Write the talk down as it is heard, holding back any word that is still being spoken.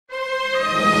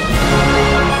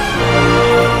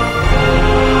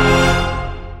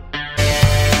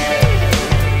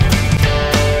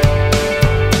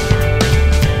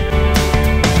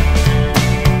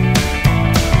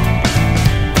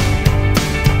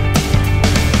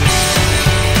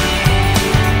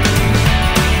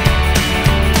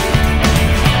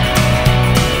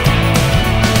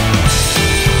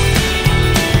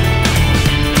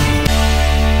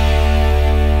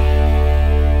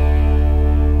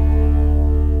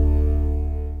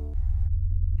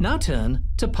Now turn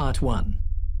to Part 1.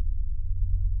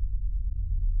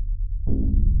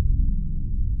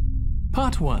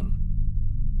 Part 1.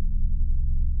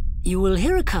 You will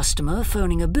hear a customer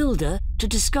phoning a builder to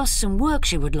discuss some work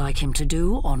she would like him to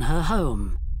do on her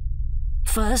home.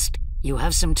 First, you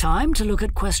have some time to look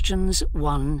at questions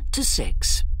 1 to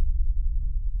 6.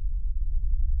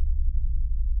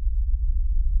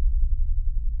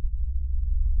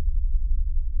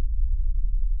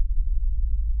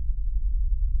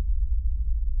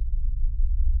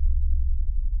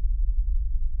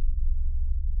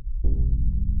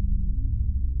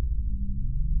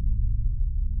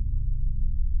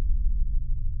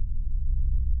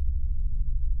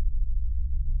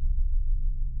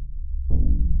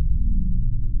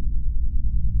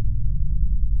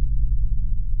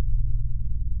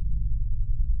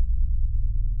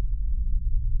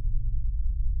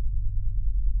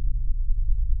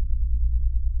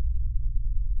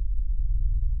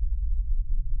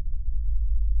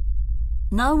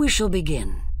 Now we shall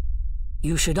begin.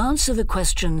 You should answer the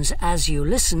questions as you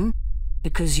listen,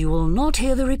 because you will not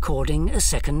hear the recording a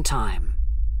second time.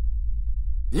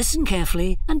 Listen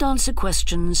carefully and answer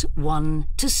questions 1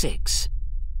 to 6.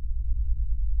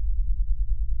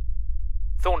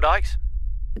 Thorndike's?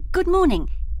 Good morning.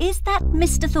 Is that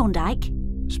Mr. Thorndike?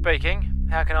 Speaking.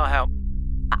 How can I help?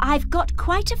 I've got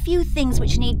quite a few things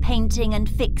which need painting and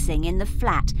fixing in the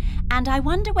flat, and I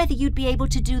wonder whether you'd be able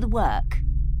to do the work.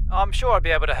 I'm sure I'd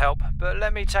be able to help, but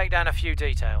let me take down a few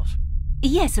details.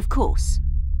 Yes, of course.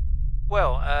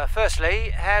 Well,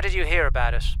 firstly, how did you hear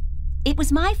about us? It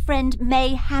was my friend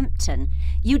May Hampton.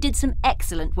 You did some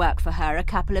excellent work for her a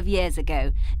couple of years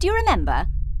ago. Do you remember?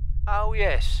 Oh,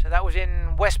 yes. That was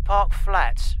in West Park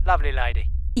Flats. Lovely lady.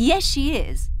 Yes, she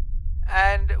is.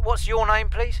 And what's your name,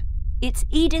 please? It's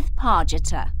Edith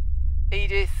Pargeter.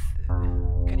 Edith...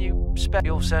 Can you spell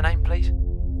your surname, please?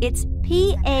 It's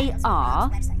Pargeter.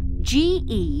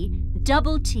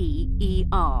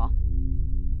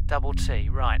 Double T,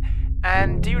 right.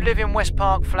 And do you live in West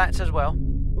Park Flats as well?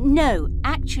 No,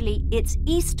 actually, it's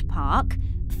East Park,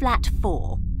 Flat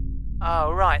 4.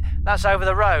 Oh, right. That's over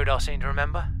the road, I seem to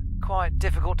remember. Quite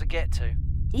difficult to get to.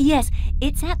 Yes,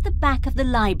 it's at the back of the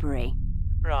library.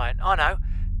 Right, I know.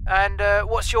 And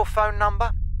what's your phone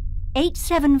number?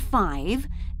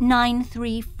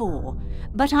 875-934.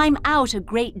 But I'm out a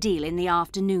great deal in the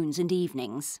afternoons and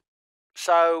evenings.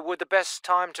 So, would the best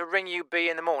time to ring you be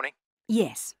in the morning?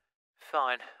 Yes.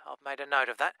 Fine, I've made a note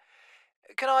of that.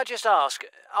 Can I just ask,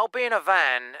 I'll be in a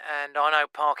van, and I know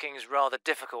parking's rather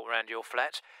difficult around your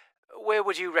flats. Where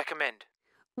would you recommend?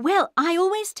 Well, I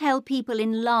always tell people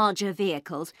in larger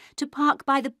vehicles to park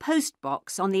by the post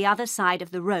box on the other side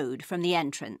of the road from the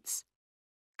entrance.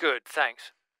 Good,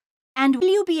 thanks. And will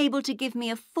you be able to give me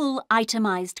a full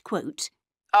itemised quote?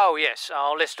 Oh, yes,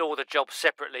 I'll list all the jobs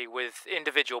separately with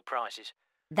individual prices.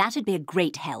 That'd be a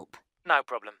great help. No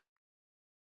problem.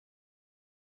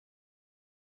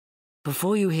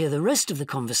 Before you hear the rest of the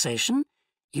conversation,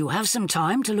 you have some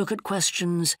time to look at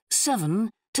questions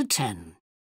 7 to 10.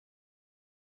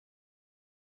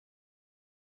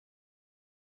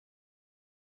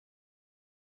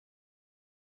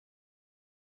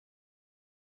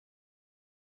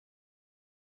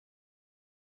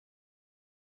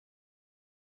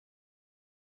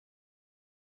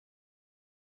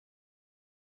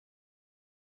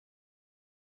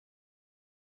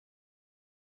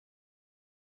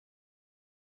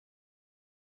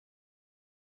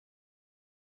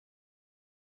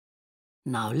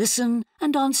 Now listen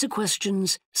and answer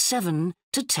questions 7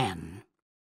 to 10.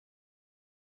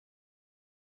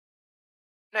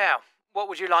 Now, what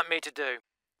would you like me to do?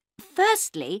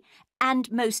 Firstly,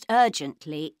 and most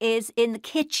urgently, is in the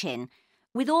kitchen.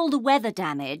 With all the weather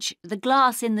damage, the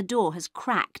glass in the door has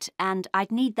cracked and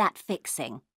I'd need that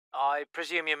fixing. I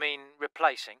presume you mean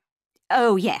replacing?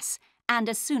 Oh, yes, and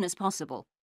as soon as possible.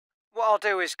 What I'll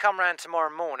do is come round tomorrow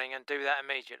morning and do that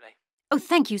immediately. Oh,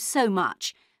 thank you so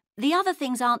much. The other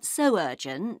things aren't so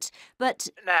urgent, but...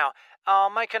 Now, I'll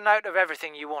make a note of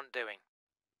everything you want doing.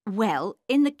 Well,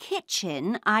 in the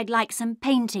kitchen, I'd like some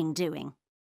painting doing.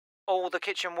 All the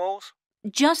kitchen walls?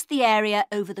 Just the area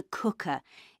over the cooker.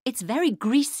 It's very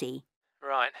greasy.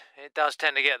 Right, it does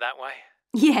tend to get that way.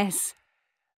 Yes.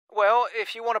 Well,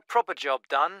 if you want a proper job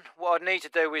done, what I'd need to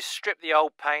do is strip the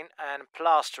old paint and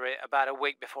plaster it about a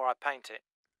week before I paint it.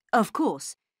 Of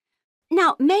course.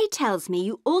 Now, May tells me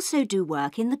you also do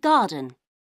work in the garden.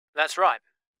 That's right.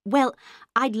 Well,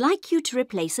 I'd like you to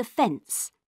replace a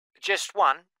fence. Just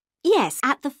one? Yes,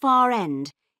 at the far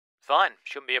end. Fine,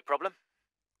 shouldn't be a problem.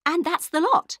 And that's the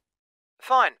lot.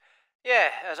 Fine. Yeah,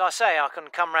 as I say, I can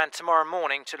come round tomorrow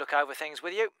morning to look over things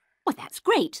with you. Well, that's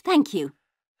great, thank you.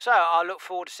 So I look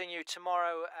forward to seeing you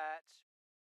tomorrow at...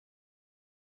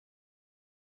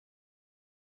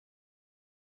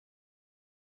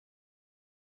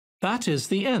 That is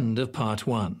the end of Part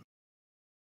 1.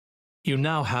 You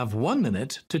now have 1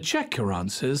 minute to check your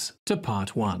answers to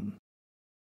Part 1.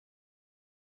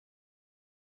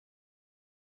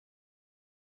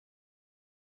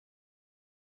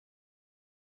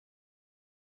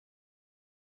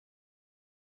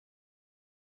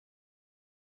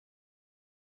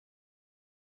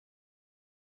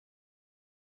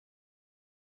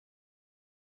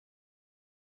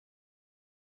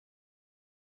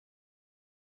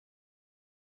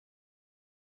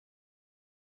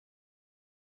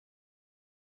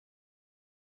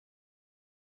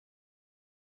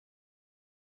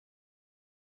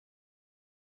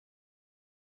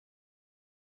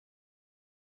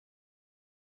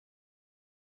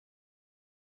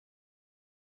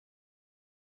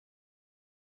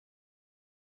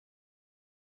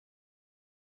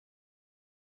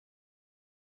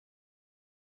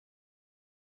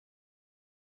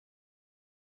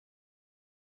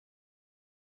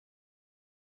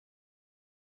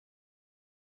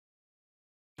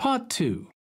 Part 2.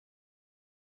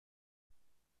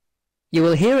 You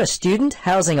will hear a student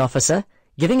housing officer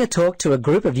giving a talk to a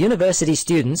group of university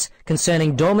students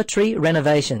concerning dormitory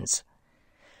renovations.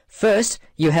 First,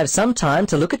 you have some time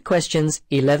to look at questions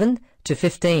 11 to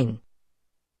 15.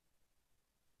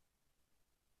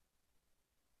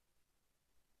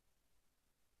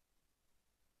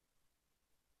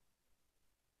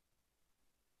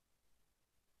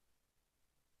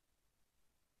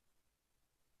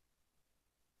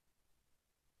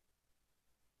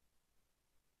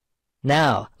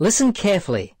 Now, listen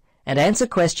carefully and answer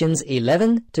questions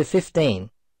 11 to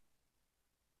 15.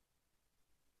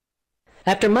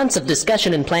 After months of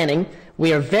discussion and planning,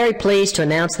 we are very pleased to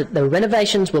announce that the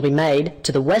renovations will be made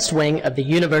to the west wing of the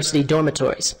university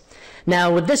dormitories.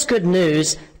 Now, with this good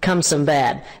news comes some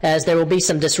bad, as there will be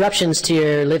some disruptions to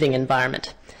your living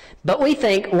environment. But we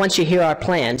think once you hear our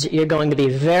plans, you're going to be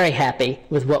very happy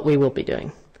with what we will be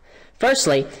doing.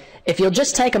 Firstly, if you'll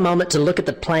just take a moment to look at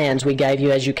the plans we gave you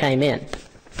as you came in.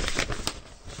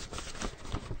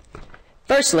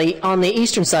 Firstly, on the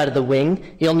eastern side of the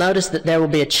wing, you'll notice that there will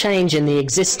be a change in the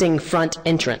existing front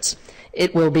entrance.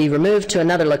 It will be removed to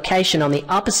another location on the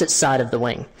opposite side of the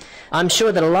wing. I'm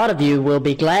sure that a lot of you will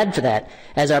be glad for that,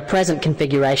 as our present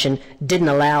configuration didn't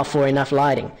allow for enough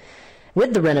lighting.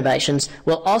 With the renovations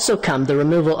will also come the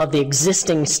removal of the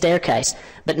existing staircase,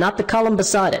 but not the column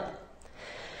beside it.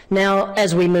 Now,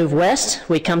 as we move west,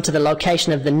 we come to the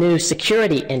location of the new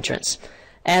security entrance.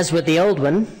 As with the old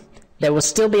one, there will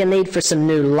still be a need for some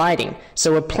new lighting,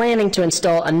 so we're planning to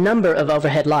install a number of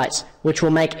overhead lights, which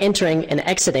will make entering and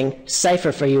exiting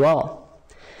safer for you all.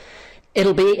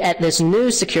 It'll be at this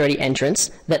new security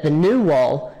entrance that the new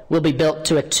wall will be built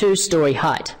to a 2-story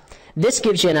height. This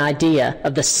gives you an idea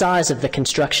of the size of the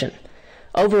construction.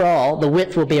 Overall, the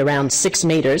width will be around 6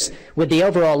 meters, with the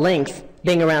overall length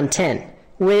being around 10.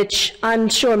 Which I'm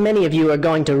sure many of you are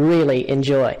going to really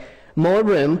enjoy. More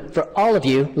room for all of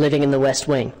you living in the West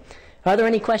Wing. Are there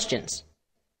any questions?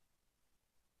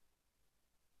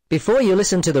 Before you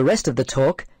listen to the rest of the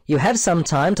talk, you have some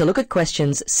time to look at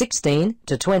questions 16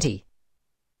 to 20.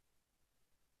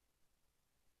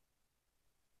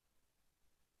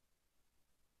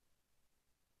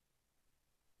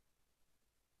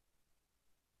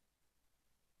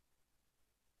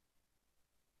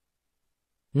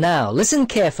 Now, listen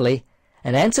carefully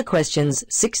and answer questions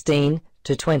 16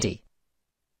 to 20.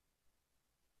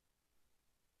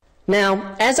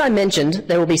 Now, as I mentioned,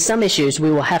 there will be some issues we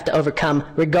will have to overcome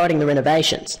regarding the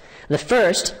renovations. The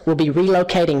first will be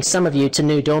relocating some of you to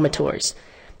new dormitories.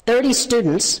 30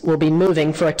 students will be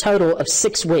moving for a total of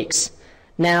 6 weeks.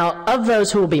 Now, of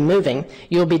those who will be moving,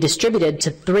 you will be distributed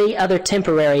to 3 other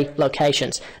temporary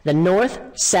locations, the north,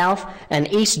 south,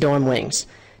 and east dorm wings.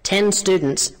 10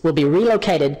 students will be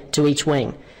relocated to each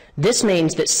wing. This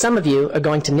means that some of you are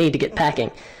going to need to get packing.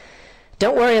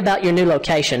 Don't worry about your new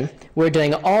location. We're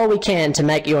doing all we can to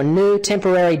make your new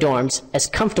temporary dorms as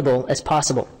comfortable as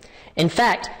possible. In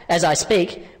fact, as I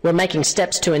speak, we're making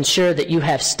steps to ensure that you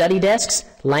have study desks,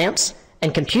 lamps,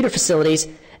 and computer facilities,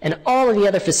 and all of the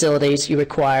other facilities you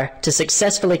require to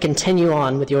successfully continue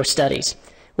on with your studies.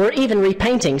 We're even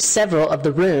repainting several of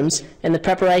the rooms in the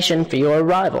preparation for your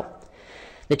arrival.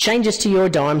 The changes to your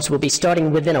dorms will be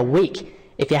starting within a week.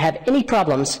 If you have any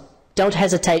problems, don't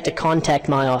hesitate to contact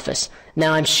my office.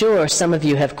 Now, I'm sure some of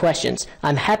you have questions.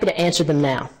 I'm happy to answer them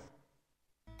now.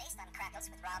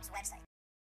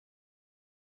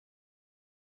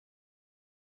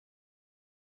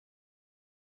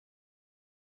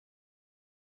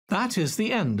 That is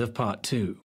the end of Part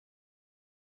 2.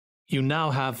 You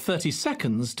now have 30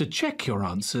 seconds to check your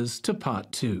answers to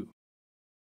Part 2.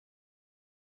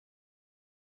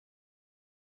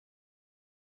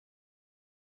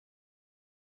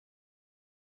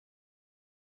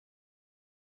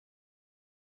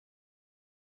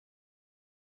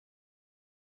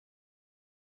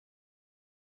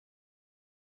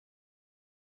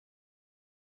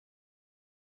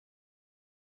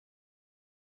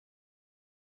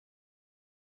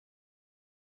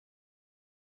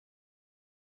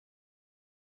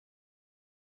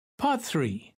 Part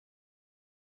 3.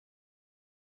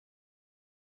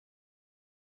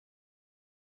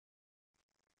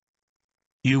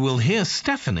 You will hear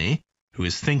Stephanie, who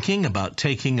is thinking about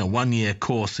taking a one-year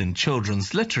course in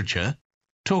children's literature,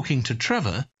 talking to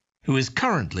Trevor, who is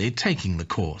currently taking the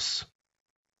course.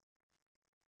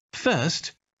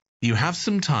 First, you have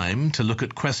some time to look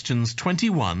at questions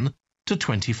 21 to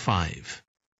 25.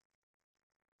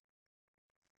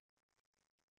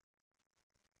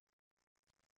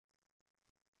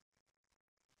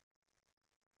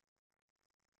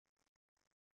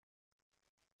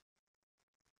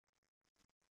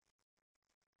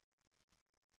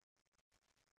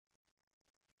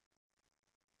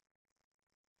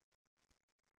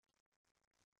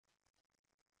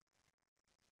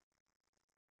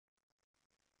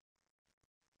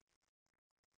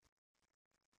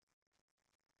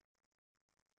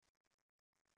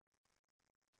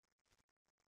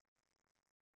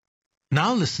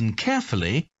 Now listen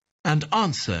carefully and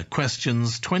answer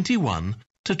questions 21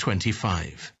 to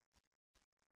 25.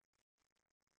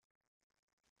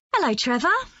 Hello, Trevor.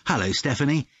 Hello,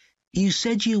 Stephanie. You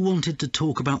said you wanted to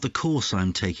talk about the course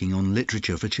I'm taking on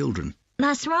literature for children.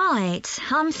 That's right.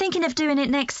 I'm thinking of doing it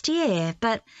next year,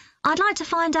 but I'd like to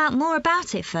find out more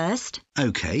about it first.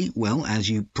 OK, well, as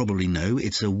you probably know,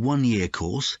 it's a one-year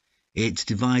course. It's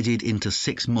divided into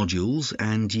 6 modules,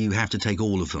 and you have to take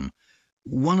all of them.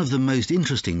 One of the most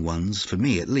interesting ones, for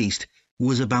me at least,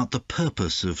 was about the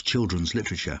purpose of children's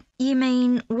literature. You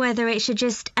mean whether it should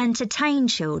just entertain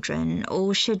children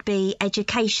or should be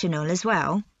educational as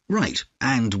well? Right,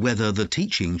 and whether the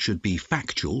teaching should be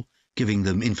factual, giving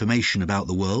them information about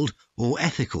the world, or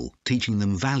ethical, teaching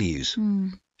them values.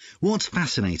 What's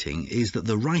fascinating is that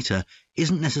the writer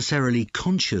isn't necessarily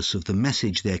conscious of the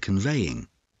message they're conveying.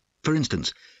 For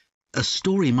instance, a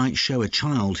story might show a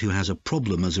child who has a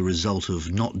problem as a result of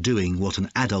not doing what an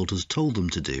adult has told them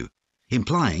to do,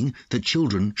 implying that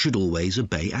children should always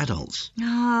obey adults.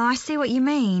 Oh, I see what you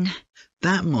mean.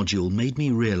 That module made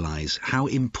me realise how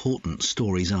important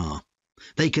stories are.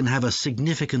 They can have a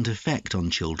significant effect on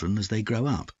children as they grow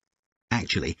up.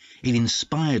 Actually, it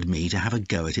inspired me to have a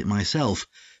go at it myself,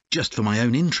 just for my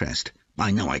own interest.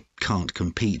 I know I can't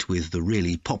compete with the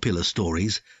really popular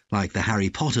stories, like the Harry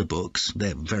Potter books.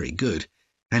 They're very good.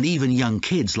 And even young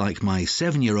kids like my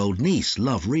 7-year-old niece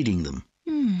love reading them.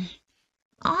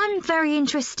 I'm very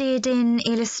interested in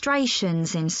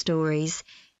illustrations in stories.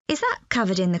 Is that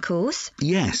covered in the course?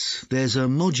 Yes, there's a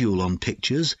module on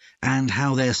pictures and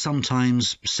how they're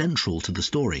sometimes central to the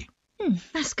story.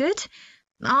 That's good.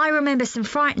 I remember some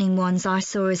frightening ones I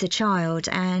saw as a child,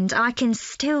 and I can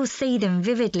still see them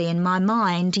vividly in my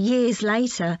mind years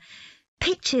later.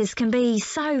 Pictures can be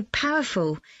so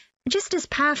powerful, just as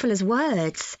powerful as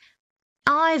words.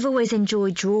 I've always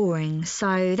enjoyed drawing,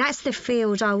 so that's the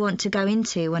field I want to go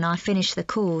into when I finish the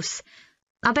course.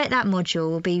 I bet that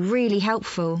module will be really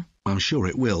helpful. I'm sure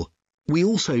it will. We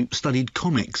also studied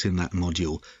comics in that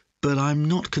module, but I'm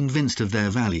not convinced of their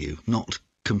value, not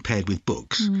compared with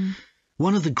books.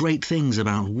 One of the great things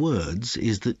about words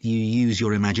is that you use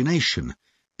your imagination,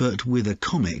 but with a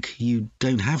comic you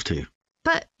don't have to.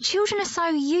 But children are so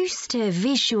used to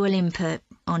visual input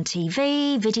on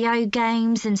TV, video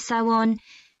games and so on.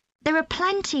 There are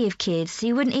plenty of kids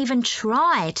who wouldn't even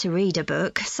try to read a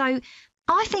book, so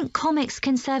I think comics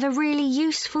can serve a really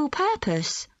useful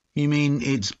purpose. You mean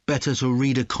it's better to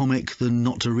read a comic than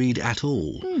not to read at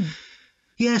all?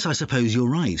 Yes, I suppose you're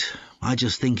right. I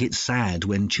just think it's sad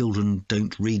when children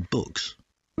don't read books.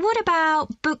 What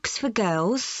about books for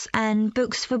girls and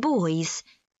books for boys?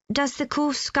 Does the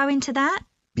course go into that?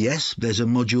 Yes, there's a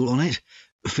module on it.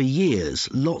 For years,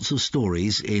 lots of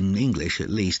stories, in English at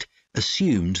least,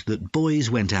 assumed that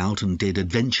boys went out and did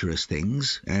adventurous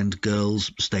things, and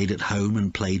girls stayed at home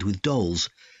and played with dolls.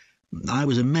 I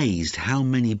was amazed how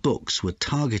many books were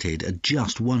targeted at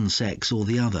just one sex or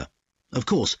the other. Of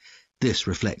course, this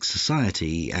reflects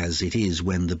society as it is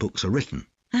when the books are written.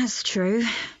 That's true.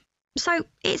 So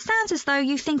it sounds as though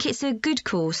you think it's a good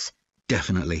course.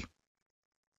 Definitely.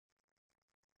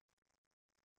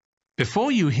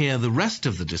 Before you hear the rest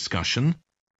of the discussion,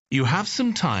 You have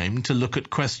some time to look at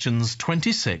questions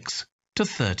 26 to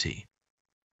 30.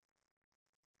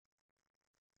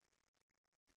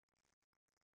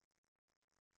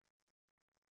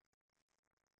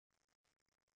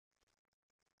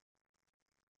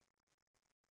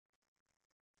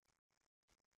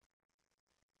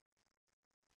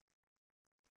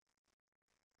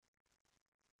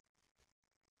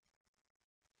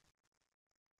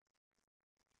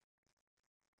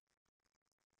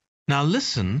 Now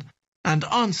listen and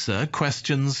answer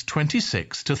questions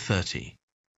 26 to 30.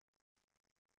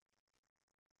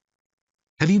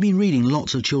 Have you been reading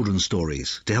lots of children's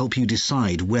stories to help you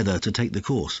decide whether to take the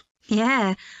course?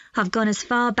 Yeah, I've gone as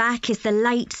far back as the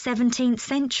late 17th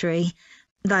century,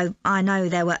 though I know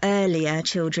there were earlier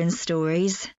children's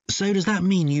stories. So does that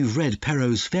mean you've read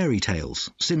Perrault's fairy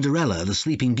tales, Cinderella, the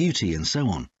Sleeping Beauty, and so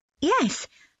on? Yes,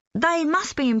 they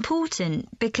must be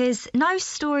important because no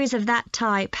stories of that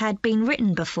type had been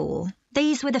written before.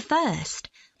 These were the first.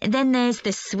 Then there's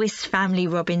the Swiss Family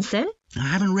Robinson. I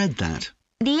haven't read that.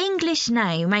 The English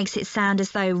name makes it sound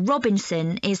as though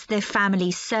Robinson is the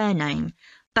family's surname,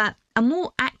 but a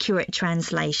more accurate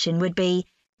translation would be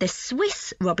the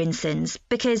Swiss Robinsons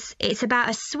because it's about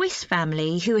a Swiss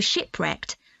family who are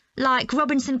shipwrecked, like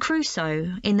Robinson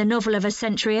Crusoe in the novel of a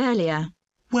century earlier.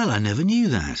 Well, I never knew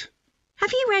that.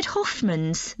 Have you read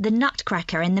Hoffmann's The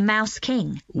Nutcracker and the Mouse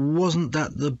King? Wasn't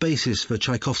that the basis for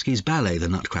Tchaikovsky's ballet, The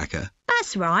Nutcracker?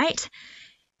 That's right.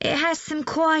 It has some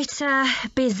quite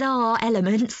bizarre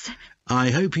elements. I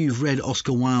hope you've read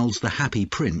Oscar Wilde's The Happy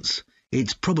Prince.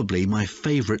 It's probably my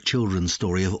favourite children's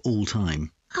story of all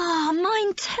time. Oh,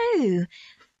 mine too.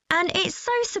 And it's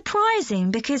so surprising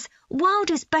because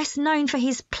Wilde is best known for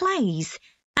his plays,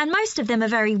 and most of them are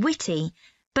very witty.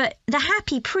 But The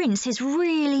Happy Prince is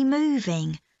really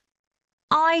moving.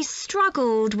 I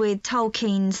struggled with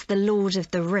Tolkien's The Lord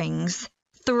of the Rings.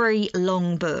 3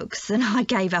 long books, and I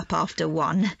gave up after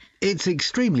 1. It's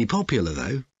extremely popular,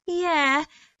 though. Yeah,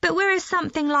 but whereas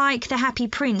something like The Happy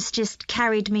Prince just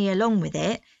carried me along with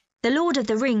it, The Lord of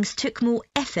the Rings took more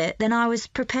effort than I was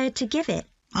prepared to give it.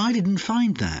 I didn't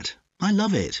find that. I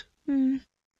love it.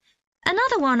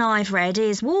 Another one I've read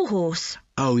is Warhorse.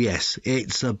 Oh, yes,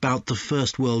 it's about the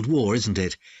First World War, isn't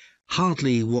it?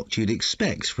 Hardly what you'd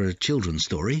expect for a children's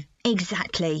story.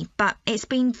 Exactly, but it's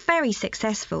been very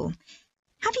successful.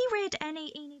 Have you read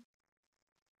any...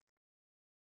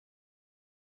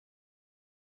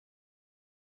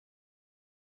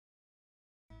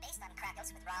 Based on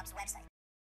Kratos with Rob's website.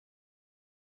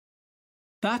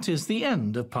 That is the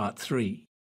end of part 3.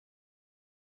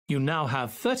 You now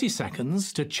have 30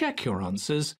 seconds to check your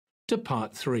answers to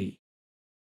part 3.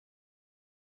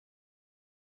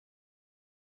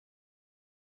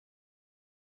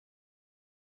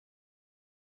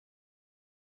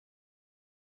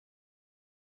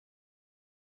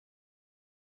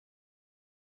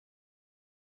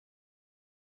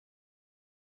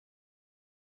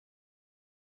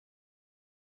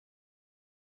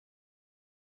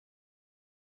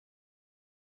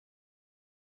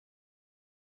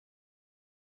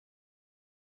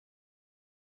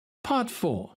 Part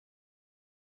 4.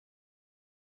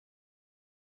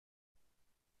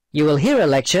 You will hear a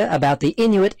lecture about the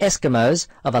Inuit Eskimos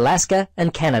of Alaska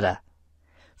and Canada.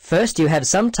 First, you have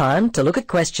some time to look at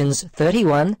questions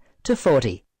 31 to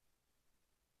 40.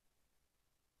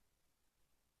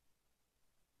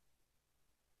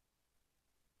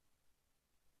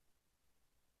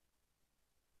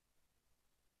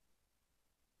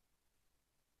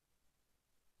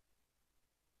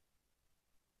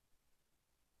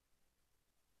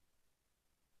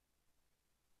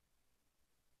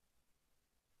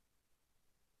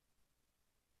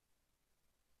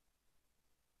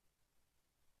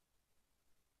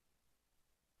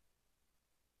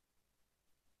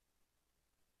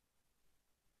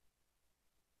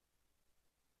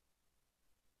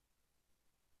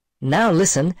 Now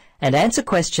listen and answer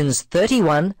questions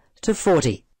 31 to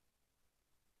 40.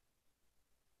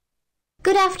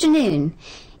 Good afternoon.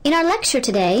 In our lecture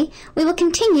today, we will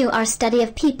continue our study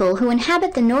of people who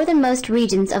inhabit the northernmost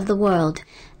regions of the world.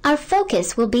 Our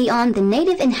focus will be on the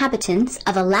native inhabitants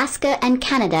of Alaska and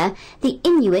Canada, the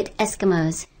Inuit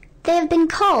Eskimos. They have been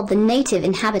called the native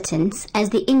inhabitants, as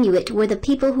the Inuit were the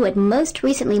people who had most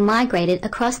recently migrated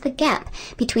across the gap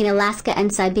between Alaska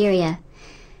and Siberia.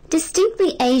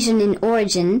 Distinctly Asian in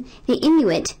origin, the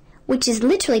Inuit, which is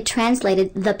literally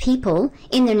translated the people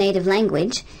in their native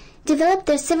language, developed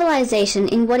their civilization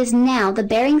in what is now the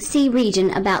Bering Sea region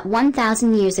about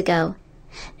 1,000 years ago.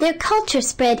 Their culture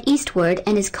spread eastward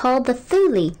and is called the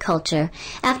Thule culture,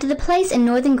 after the place in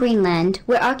northern Greenland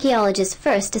where archaeologists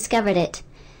first discovered it.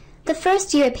 The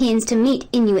first Europeans to meet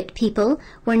Inuit people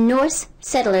were Norse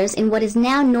settlers in what is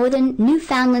now northern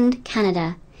Newfoundland,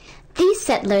 Canada. These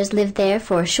settlers lived there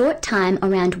for a short time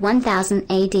around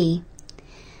 1000 AD.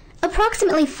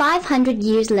 Approximately 500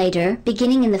 years later,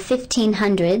 beginning in the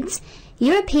 1500s,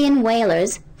 European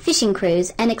whalers, fishing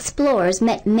crews, and explorers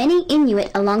met many Inuit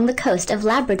along the coast of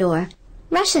Labrador.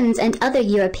 Russians and other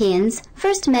Europeans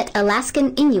first met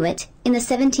Alaskan Inuit in the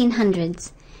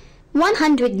 1700s.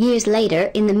 100 years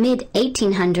later, in the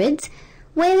mid-1800s,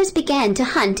 whalers began to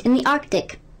hunt in the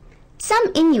Arctic.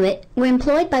 Some Inuit were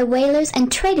employed by whalers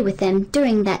and traded with them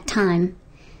during that time.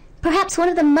 Perhaps one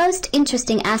of the most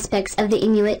interesting aspects of the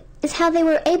Inuit is how they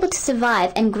were able to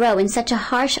survive and grow in such a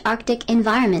harsh Arctic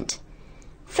environment.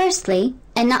 Firstly,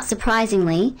 and not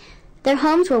surprisingly, their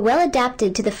homes were well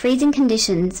adapted to the freezing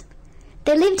conditions.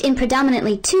 They lived in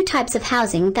predominantly two types of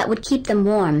housing that would keep them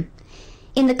warm.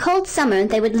 In the cold summer,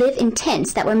 they would live in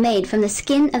tents that were made from the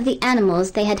skin of the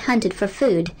animals they had hunted for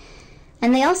food,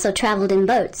 and they also traveled in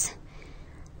boats.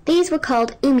 These were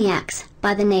called umiaks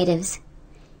by the natives.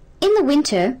 In the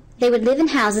winter, they would live in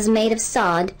houses made of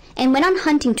sod, and when on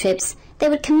hunting trips, they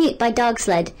would commute by dog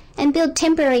sled and build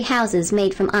temporary houses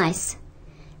made from ice.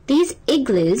 These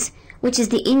igloos, which is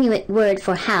the Inuit word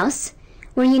for house,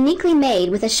 were uniquely made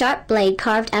with a sharp blade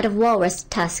carved out of walrus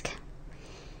tusk.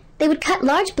 They would cut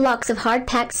large blocks of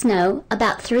hard-packed snow,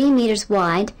 about 3 meters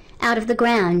wide, out of the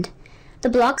ground. The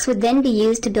blocks would then be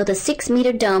used to build a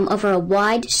 6-meter dome over a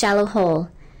wide, shallow hole.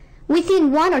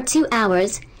 Within 1 or 2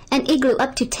 hours, an igloo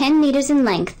up to 10 meters in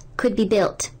length could be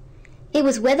built. It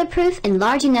was weatherproof and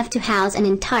large enough to house an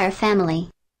entire family.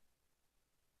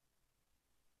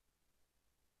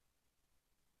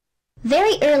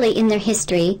 Very early in their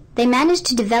history, they managed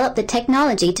to develop the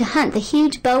technology to hunt the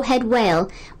huge bowhead whale,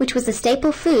 which was a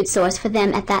staple food source for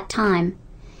them at that time.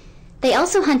 They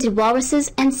also hunted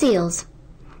walruses and seals.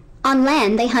 On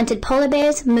land, they hunted polar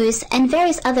bears, moose, and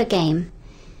various other game.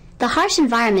 The harsh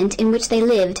environment in which they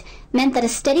lived meant that a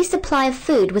steady supply of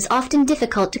food was often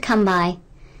difficult to come by.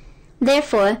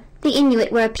 Therefore, the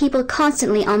Inuit were a people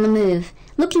constantly on the move,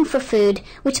 looking for food,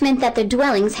 which meant that their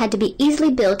dwellings had to be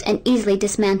easily built and easily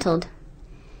dismantled.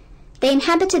 They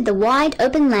inhabited the wide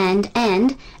open land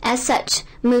and, as such,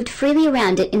 moved freely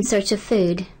around it in search of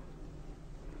food.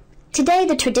 Today,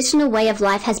 the traditional way of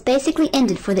life has basically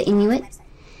ended for the Inuit.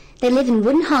 They live in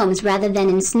wooden homes rather than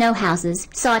in snow houses,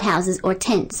 sod houses, or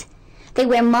tents. They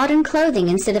wear modern clothing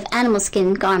instead of animal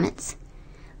skin garments.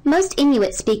 Most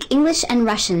Inuit speak English and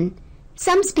Russian.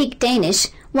 Some speak Danish,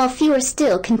 while fewer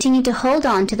still continue to hold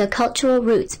on to their cultural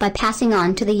roots by passing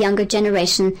on to the younger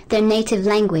generation their native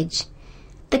language.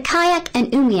 The kayak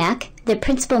and umiak, their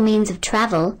principal means of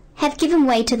travel, have given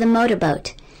way to the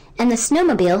motorboat, and the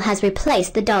snowmobile has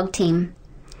replaced the dog team.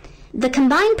 The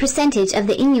combined percentage of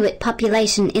the Inuit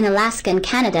population in Alaska and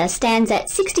Canada stands at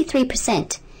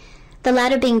 63%, the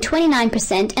latter being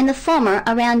 29% and the former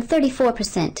around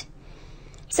 34%.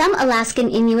 Some Alaskan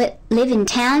Inuit live in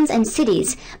towns and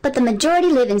cities, but the majority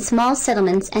live in small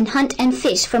settlements and hunt and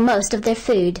fish for most of their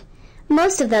food.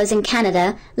 Most of those in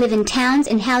Canada live in towns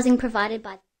in housing provided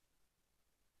by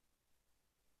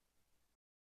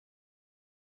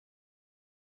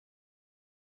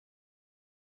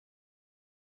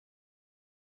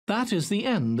That is the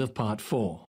end of Part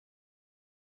 4.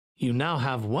 You now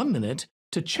have 1 minute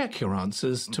to check your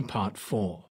answers to Part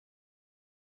 4.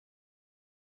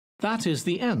 That is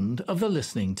the end of the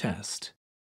listening test.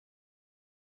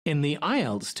 In the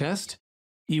IELTS test,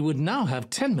 you would now have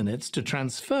 10 minutes to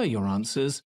transfer your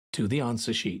answers to the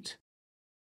answer sheet.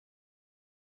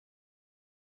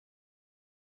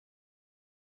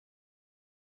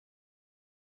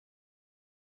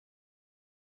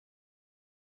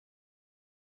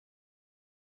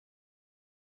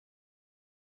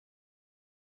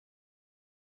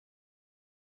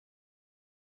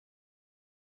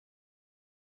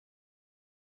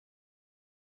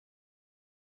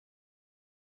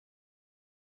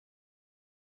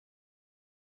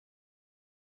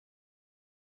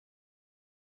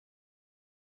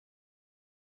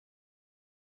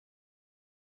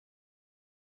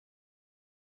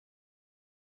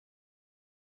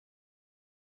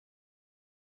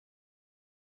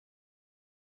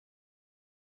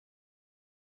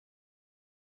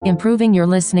 Improving your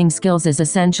listening skills is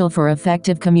essential for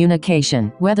effective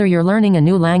communication. Whether you're learning a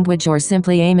new language or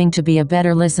simply aiming to be a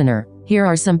better listener, here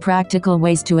are some practical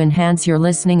ways to enhance your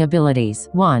listening abilities.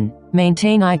 1.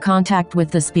 Maintain eye contact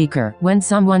with the speaker. When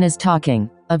someone is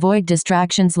talking, avoid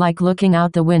distractions like looking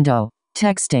out the window,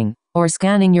 texting, or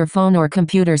scanning your phone or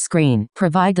computer screen.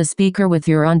 Provide the speaker with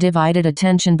your undivided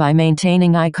attention by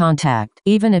maintaining eye contact.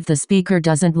 Even if the speaker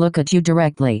doesn't look at you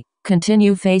directly,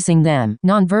 Continue facing them.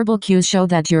 Nonverbal cues show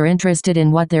that you're interested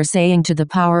in what they're saying to the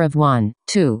power of 1.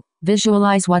 2.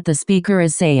 Visualize what the speaker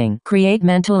is saying. Create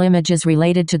mental images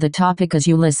related to the topic as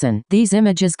you listen. These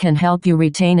images can help you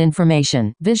retain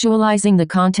information. Visualizing the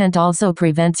content also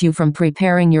prevents you from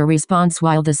preparing your response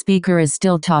while the speaker is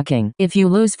still talking. If you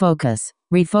lose focus,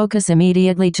 refocus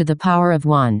immediately to the power of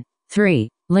 1. 3.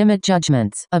 Limit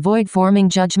judgments. Avoid forming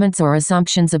judgments or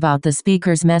assumptions about the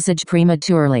speaker's message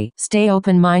prematurely. Stay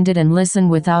open-minded and listen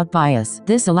without bias.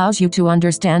 This allows you to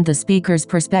understand the speaker's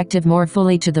perspective more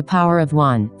fully to the power of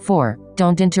 1. 4.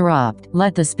 Don't interrupt.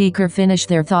 Let the speaker finish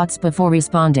their thoughts before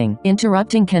responding.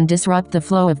 Interrupting can disrupt the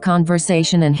flow of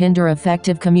conversation and hinder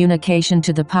effective communication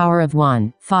to the power of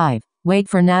 1. 5. Wait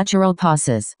for natural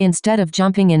pauses. Instead of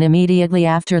jumping in immediately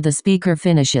after the speaker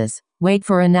finishes, wait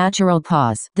for a natural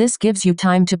pause. This gives you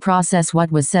time to process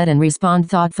what was said and respond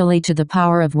thoughtfully to the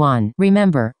power of 1.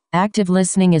 Remember, active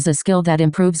listening is a skill that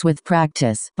improves with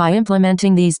practice. By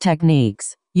implementing these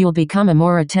techniques, you'll become a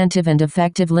more attentive and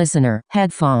effective listener.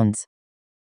 Headphones.